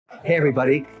Hey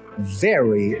everybody,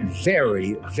 very,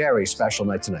 very, very special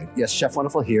night tonight. Yes, Chef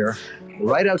Wonderful here,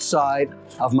 right outside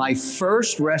of my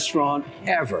first restaurant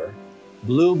ever,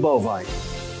 Blue Bovine.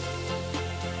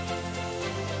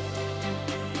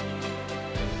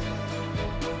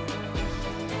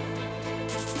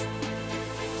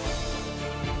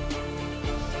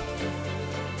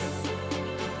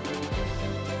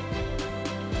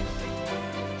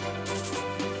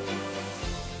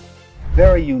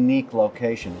 Very unique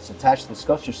location. It's attached to the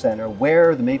Sculpture Center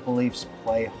where the Maple Leafs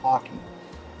play hockey.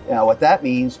 Now what that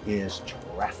means is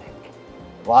traffic,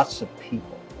 lots of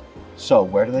people. So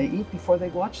where do they eat before they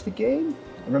watch the game?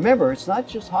 And remember, it's not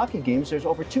just hockey games, there's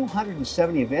over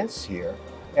 270 events here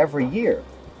every year.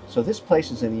 So this place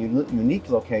is in a unique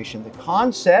location. The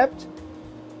concept,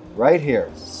 right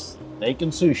here. Steak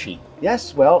and sushi.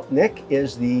 Yes, well, Nick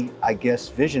is the, I guess,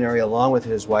 visionary along with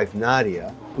his wife,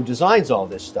 Nadia, who designs all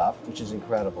this stuff, which is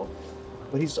incredible.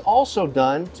 But he's also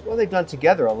done, well, they've done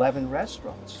together 11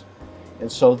 restaurants.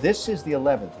 And so this is the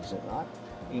 11th, is it not?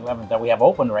 The 11th that we have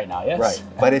open right now, yes. Right,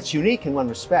 but it's unique in one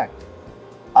respect.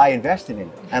 I invested in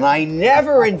it, and I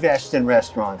never invest in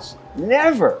restaurants,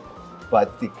 never.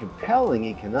 But the compelling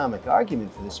economic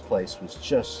argument for this place was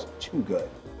just too good.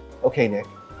 Okay, Nick,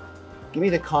 give me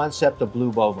the concept of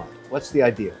Blue Bovine. What's the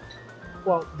idea?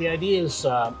 Well, the idea is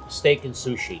steak and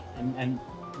sushi, and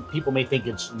people may think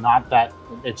it's not that,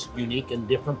 it's unique and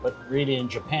different, but really in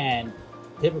Japan,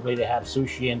 typically they have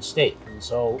sushi and steak. And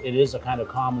so it is a kind of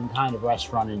common kind of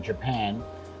restaurant in Japan.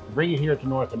 Bring it here to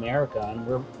North America, and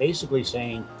we're basically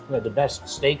saying we have the best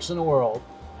steaks in the world,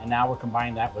 and now we're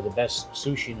combining that with the best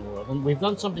sushi in the world. And we've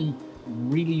done something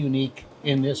really unique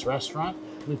in this restaurant.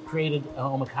 We've created an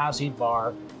omakase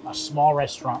bar, a small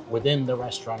restaurant within the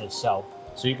restaurant itself.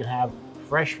 So you can have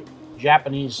fresh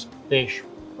Japanese fish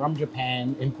from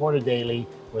Japan, imported daily,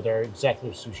 with our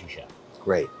executive sushi chef.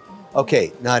 Great.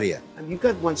 Okay, Nadia,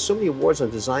 you've won so many awards on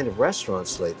design of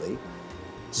restaurants lately.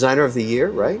 Designer of the Year,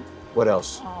 right? What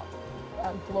else?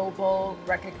 A global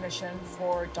recognition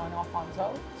for Don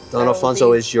Alfonso. Don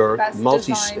Alfonso is your Guide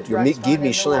Michelin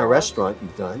Michelin restaurant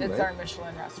you've done, It's right? our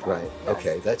Michelin restaurant. Right, Yes.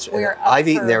 okay. That's, We're I've up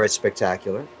eaten for- there, it's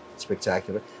spectacular. It's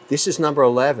spectacular. This is number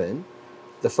 11,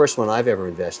 the first one I've ever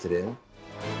invested in.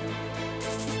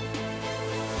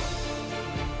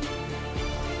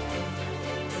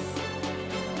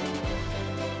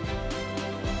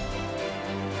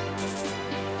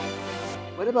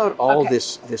 What about all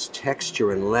this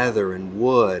texture and leather and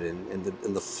wood and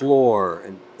the floor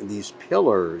and these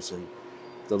pillars and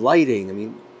the lighting? I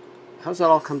mean, how's that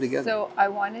all come together? So I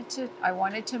wanted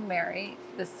to marry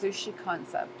the sushi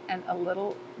concept and a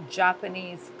little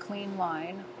Japanese clean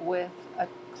line with a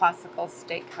classical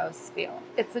steakhouse feel.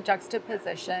 It's a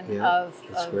juxtaposition of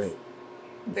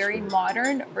very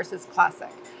modern versus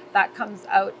classic. That comes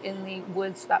out in the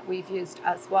woods that we've used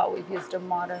as well. We've used a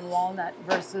modern walnut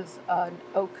versus an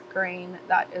oak grain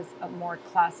that is a more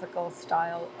classical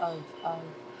style of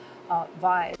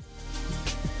vibe.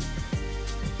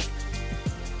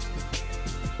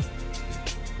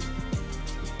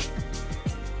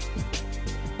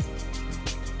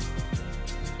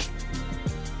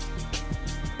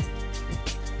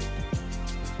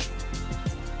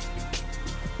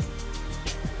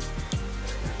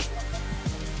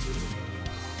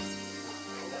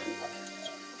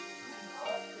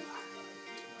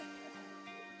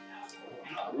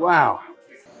 Wow.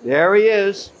 There he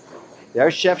is.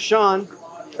 There's Chef Sean.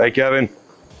 Hey, Kevin.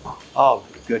 Oh,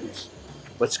 goodness.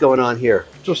 What's going on here?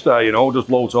 Just, you know, just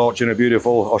blow torching a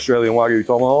beautiful Australian Wagyu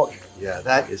tomahawk. Yeah,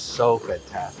 that is so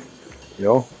fantastic. You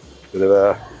know, bit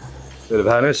of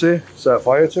Hennessy, set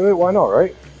fire to it. Why not,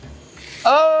 right?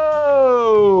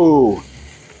 Oh!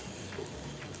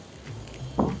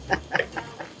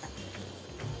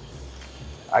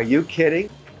 Are you kidding?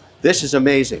 This is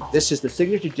amazing. This is the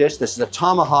signature dish. This is a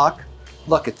tomahawk.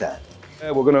 Look at that. Yeah,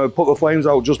 we're going to put the flames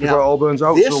out just before it all burns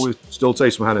out, so we still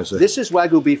taste some Hennessy. This is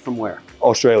Wagyu beef from where?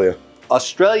 Australia.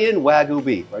 Australian Wagyu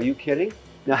beef. Are you kidding?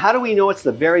 Now, how do we know it's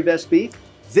the very best beef?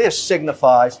 This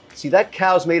signifies, see that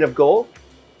cow's made of gold?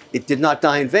 It did not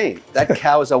die in vain. That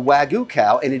cow is a Wagyu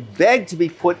cow, and it begged to be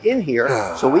put in here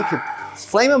so we could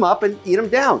flame them up and eat them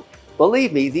down.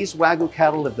 Believe me, these Wagyu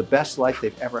cattle live the best life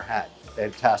they've ever had.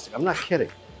 Fantastic. I'm not kidding.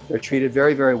 They're treated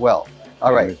very, very well.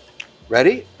 All right,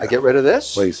 ready? I get rid of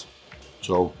this? Please.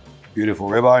 So, beautiful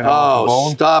ribeye.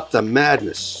 Oh, stop the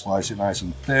madness. Slice it nice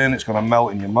and thin. It's going to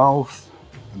melt in your mouth.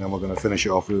 And then we're going to finish it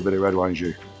off with a bit of red wine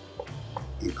jus.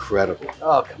 Incredible.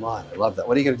 Oh, come on. I love that.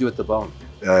 What are you going to do with the bone?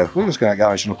 We're just going to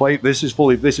garnish on a plate. This is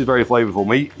very flavorful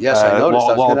meat. Yes, I noticed.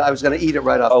 I was going to eat it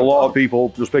right off. A lot of people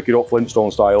just pick it up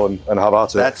Flintstone style and have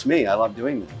at it. That's me. I love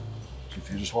doing that.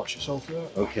 You just watch yourself there.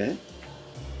 Okay.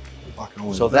 Back on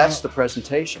with So that. that's the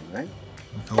presentation, right?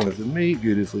 Back on with the meat,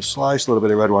 beautifully sliced, a little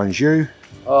bit of red wine jus.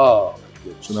 Oh, my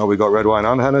goodness. So now we've got red wine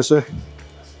and Hennessy.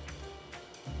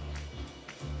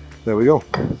 There we go.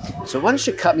 So why don't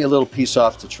you cut me a little piece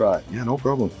off to try? Yeah, no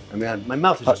problem. I mean, my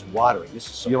mouth is just watering. This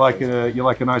is so You like crazy.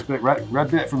 a nice bit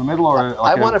red bit from the middle, or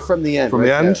I want it from the end. from right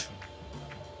the end?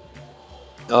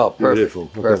 There. Oh, perfect. Beautiful.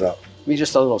 Look at Perfect. that. Give me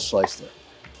just a little slice there.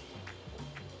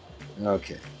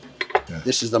 Okay. Yeah.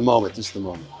 This is the moment. This is the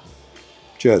moment.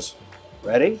 Cheers.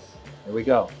 Ready? Here we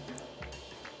go.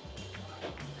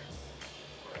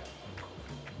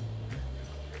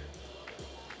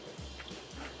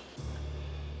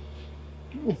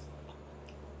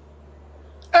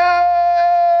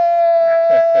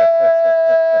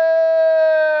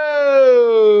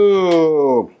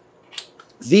 Oh!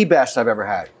 The best I've ever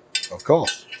had. Of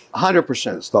course.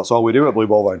 100%. That's all we do at Blue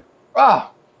Bovine.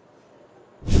 Ah!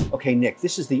 Okay, Nick,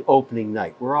 this is the opening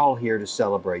night. We're all here to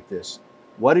celebrate this.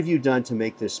 What have you done to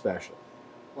make this special?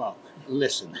 Well,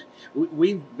 listen,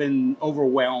 we've been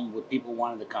overwhelmed with people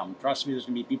wanting to come. Trust me, there's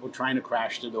going to be people trying to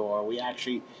crash the door. We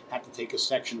actually had to take a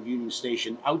section of Union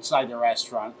Station outside the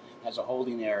restaurant as a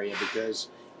holding area because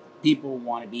people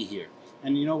want to be here.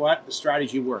 And you know what? The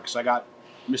strategy works. I got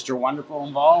Mr. Wonderful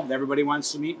involved. Everybody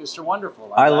wants to meet Mr.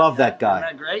 Wonderful. I love that guy.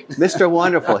 Isn't that great? Mr.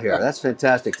 Wonderful here. That's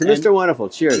fantastic. To And Mr. Wonderful,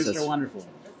 cheers. Mr. That's- Wonderful.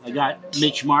 I got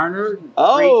Mitch Marner,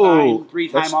 Oh,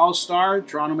 three-time that's- All-Star,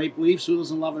 Toronto Maple Leafs. Who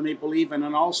doesn't love a Maple Leaf and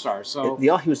an All-Star? So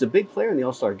He was a big player in the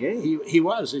All-Star game. he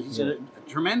was. He's a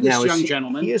tremendous Now, young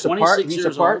gentleman. He is 26 he's a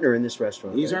years partner old. in this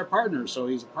restaurant. He's right? our partner, so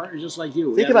he's a partner just like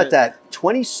you. Think about that.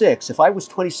 26. If I was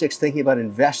 26 thinking about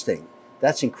investing,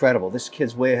 that's incredible. This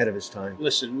kid's way ahead of his time.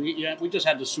 Listen, we just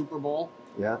had the Super Bowl.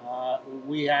 Yeah.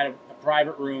 We had a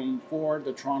private room for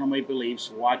the Toronto Maple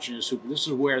Leafs watching the Super. This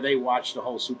is where they watched the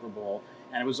whole Super Bowl,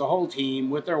 and it was the whole team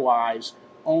with their wives,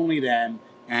 only them,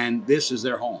 and this is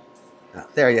their home.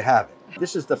 There you have it.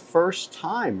 This is the first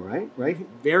time, right? Right?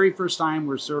 Very first time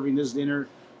we're serving this dinner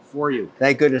for you.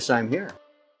 Thank goodness I'm here.